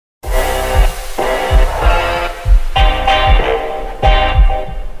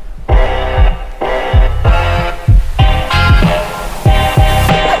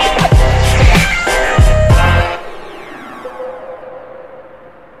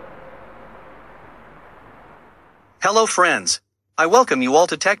Hello friends. I welcome you all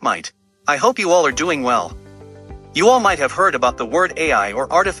to TechMite. I hope you all are doing well. You all might have heard about the word AI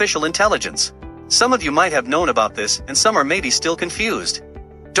or artificial intelligence. Some of you might have known about this and some are maybe still confused.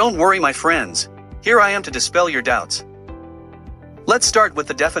 Don't worry my friends. Here I am to dispel your doubts. Let's start with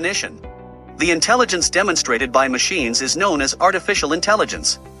the definition. The intelligence demonstrated by machines is known as artificial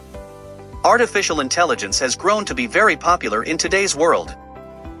intelligence. Artificial intelligence has grown to be very popular in today's world.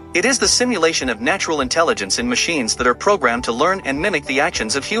 It is the simulation of natural intelligence in machines that are programmed to learn and mimic the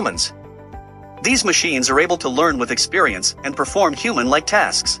actions of humans. These machines are able to learn with experience and perform human-like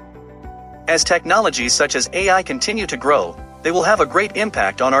tasks. As technologies such as AI continue to grow, they will have a great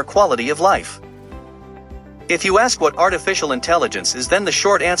impact on our quality of life. If you ask what artificial intelligence is, then the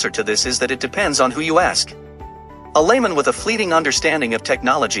short answer to this is that it depends on who you ask. A layman with a fleeting understanding of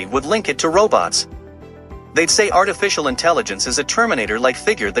technology would link it to robots. They'd say artificial intelligence is a Terminator-like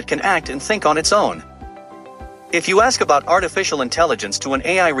figure that can act and think on its own. If you ask about artificial intelligence to an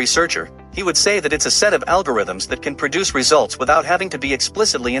AI researcher, he would say that it's a set of algorithms that can produce results without having to be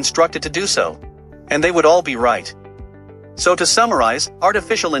explicitly instructed to do so. And they would all be right. So to summarize,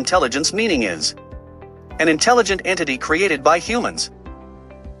 artificial intelligence meaning is an intelligent entity created by humans,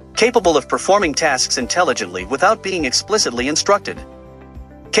 capable of performing tasks intelligently without being explicitly instructed,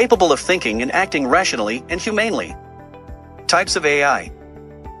 capable of thinking and acting rationally and humanely. Types of AI.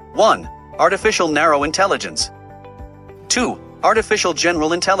 1. Artificial narrow intelligence. 2. Artificial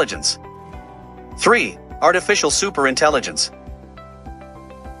general intelligence. 3. Artificial superintelligence.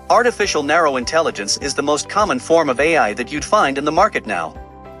 Artificial narrow intelligence is the most common form of AI that you'd find in the market now.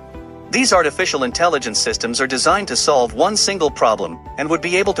 These artificial intelligence systems are designed to solve one single problem and would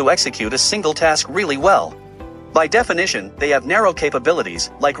be able to execute a single task really well. By definition, they have narrow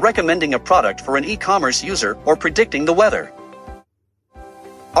capabilities, like recommending a product for an e-commerce user or predicting the weather.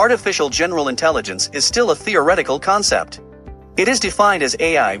 Artificial general intelligence is still a theoretical concept. It is defined as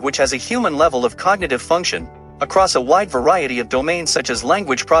AI which has a human level of cognitive function across a wide variety of domains such as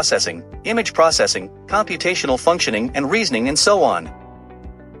language processing, image processing, computational functioning, and reasoning, and so on.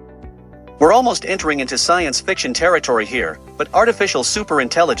 We're almost entering into science fiction territory here, but artificial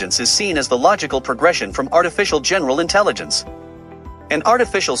superintelligence is seen as the logical progression from artificial general intelligence. An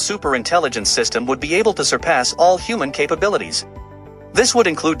artificial superintelligence system would be able to surpass all human capabilities. This would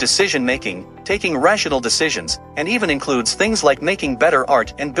include decision-making, taking rational decisions, and even includes things like making better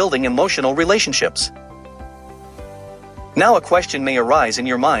art and building emotional relationships. Now a question may arise in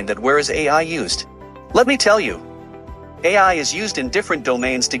your mind that where is AI used? Let me tell you. AI is used in different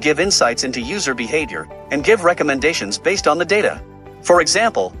domains to give insights into user behavior and give recommendations based on the data. For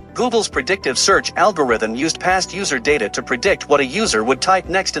example, Google's predictive search algorithm used past user data to predict what a user would type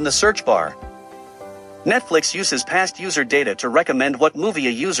next in the search bar. Netflix uses past user data to recommend what movie a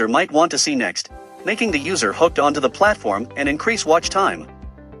user might want to see next, making the user hooked onto the platform and increase watch time.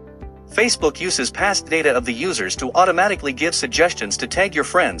 Facebook uses past data of the users to automatically give suggestions to tag your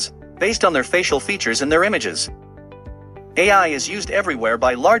friends, based on their facial features and their images. AI is used everywhere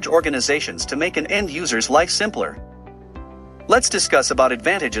by large organizations to make an end user's life simpler. Let's discuss about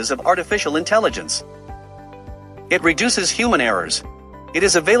advantages of artificial intelligence. It reduces human errors. It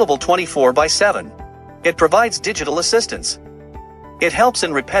is available 24/7. It provides digital assistance. It helps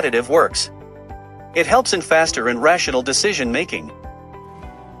in repetitive works. It helps in faster and rational decision-making.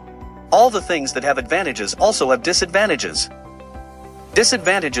 All the things that have advantages also have disadvantages.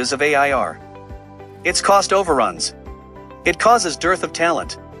 Disadvantages of AI are: its cost overruns. It causes dearth of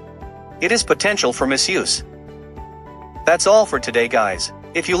talent. It is potential for misuse. That's all for today, guys.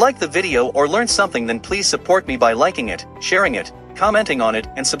 If you liked the video or learned something, then please support me by liking it, sharing it, commenting on it,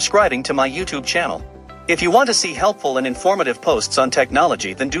 and subscribing to my YouTube channel. If you want to see helpful and informative posts on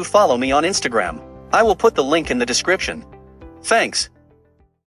technology, then do follow me on Instagram. I will put the link in the description. Thanks.